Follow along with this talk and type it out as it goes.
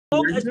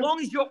long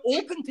as you're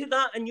open to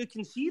that and you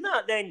can see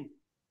that, then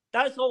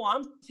that's all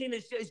I'm saying.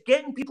 It's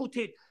getting people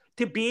to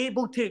be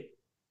able to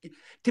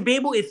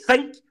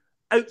think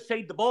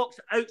outside the box,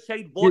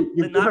 outside what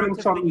the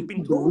narrative that you've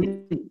been told.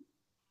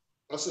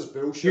 This is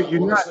bullshit,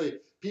 honestly.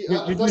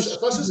 If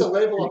this is a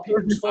level of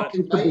people's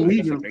fucking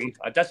mind,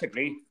 I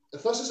disagree.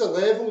 If this is a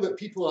level that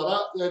people are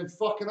at, then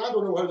fucking I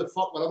don't know how the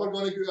fuck we're ever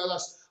going to get out of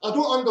this. I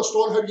don't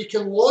understand how you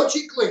can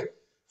logically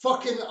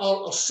fucking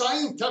or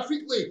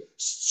scientifically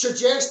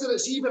suggest that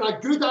it's even a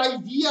good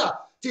idea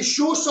to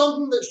show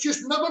something that's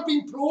just never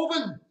been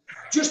proven,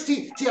 just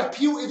to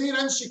appeal to their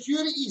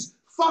insecurities.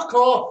 Fuck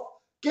off.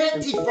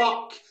 Get to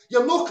fuck.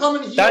 You're not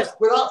coming here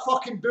with that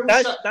fucking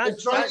bullshit and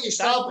trying to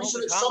establish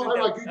that it's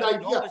somehow a good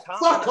idea.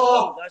 Fuck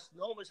off. That's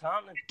not what's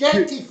happening.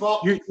 Get to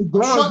fuck. Shut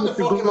the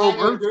fucking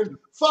hangout down.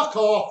 Fuck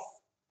off.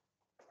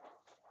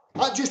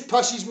 That just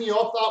pisses me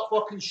off, that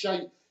fucking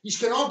shite. You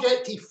can all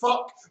get to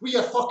fuck with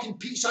your fucking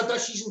pizza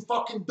dishes and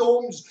fucking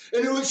domes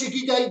and oh, it's a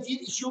good idea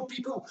to show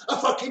people a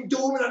fucking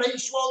dome and an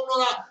ice wall and all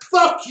that.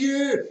 Fuck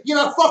you.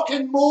 You're a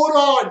fucking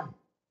moron.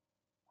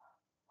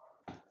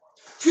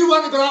 If you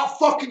want to be that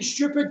fucking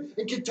stupid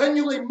and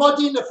continually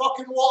muddying the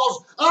fucking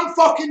waters, I'm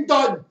fucking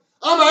done.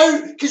 I'm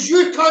out because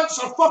you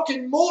cunts are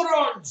fucking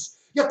morons.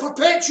 You're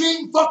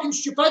perpetuating fucking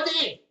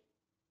stupidity.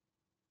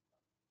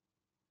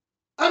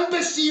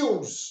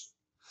 Imbeciles.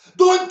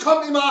 Don't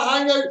come to my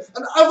hangout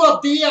and ever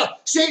dare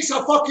say it's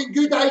a fucking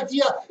good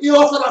idea to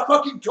offer a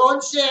fucking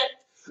concept.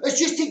 It's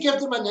just to give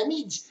them an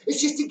image.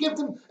 It's just to give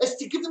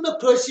them a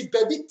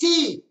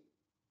possibility.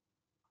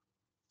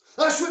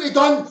 That's what they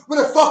done with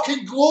a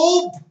fucking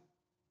globe.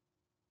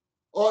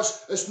 Oh,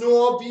 it's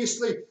no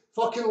obviously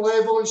fucking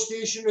level and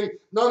stationary.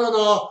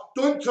 No.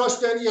 Don't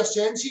trust any of your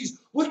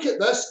senses. Look at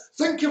this.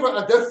 Think of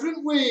it a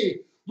different way.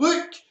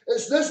 Look,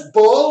 it's this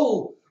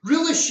ball.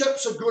 Really,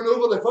 ships are going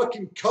over the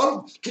fucking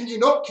curve. Can you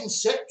not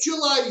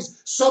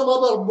conceptualise some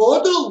other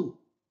model?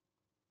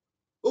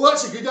 Oh,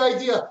 that's a good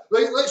idea.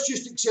 Right, let's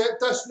just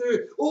accept this now.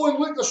 Oh, and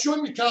look, they're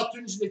showing me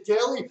cartoons in the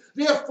telly.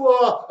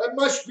 Therefore, it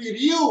must be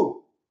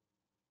real.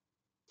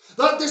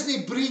 That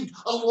doesn't breed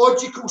a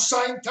logical,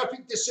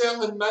 scientific,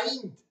 discerning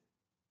mind.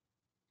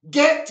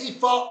 Get to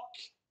fuck.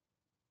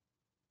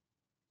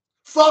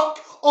 Fuck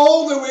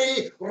all the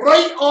way,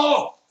 right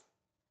off.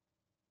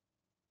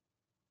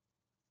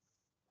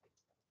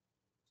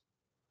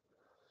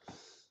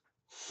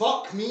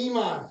 Fuck me,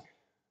 man.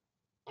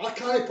 I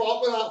can't put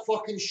up with that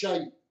fucking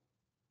shite.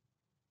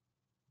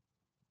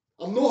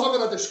 I'm not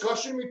having a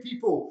discussion with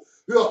people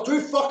who are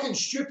too fucking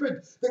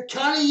stupid that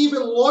can't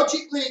even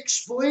logically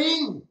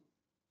explain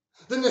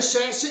the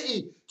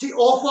necessity to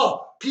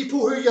offer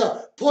people who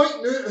you're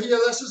pointing out here,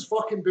 this is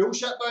fucking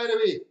bullshit, by the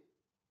way.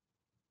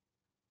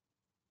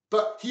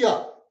 But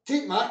here,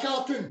 take my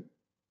cartoon.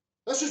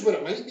 This is what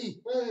it might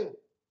be.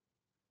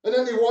 And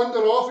then they wander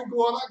off and go,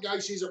 oh, that guy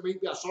says it might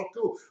be a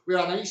circle with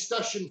an ice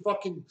dish and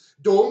fucking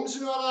domes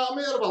and all that. I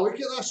might have a look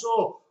at this.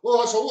 Oh,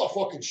 that's a lot of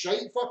fucking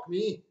shite. Fuck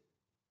me.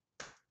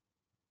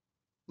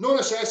 No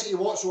necessity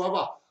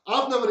whatsoever.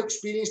 I've never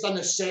experienced a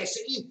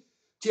necessity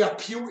to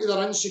appeal to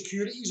their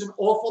insecurities and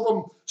offer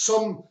them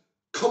some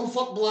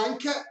comfort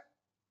blanket.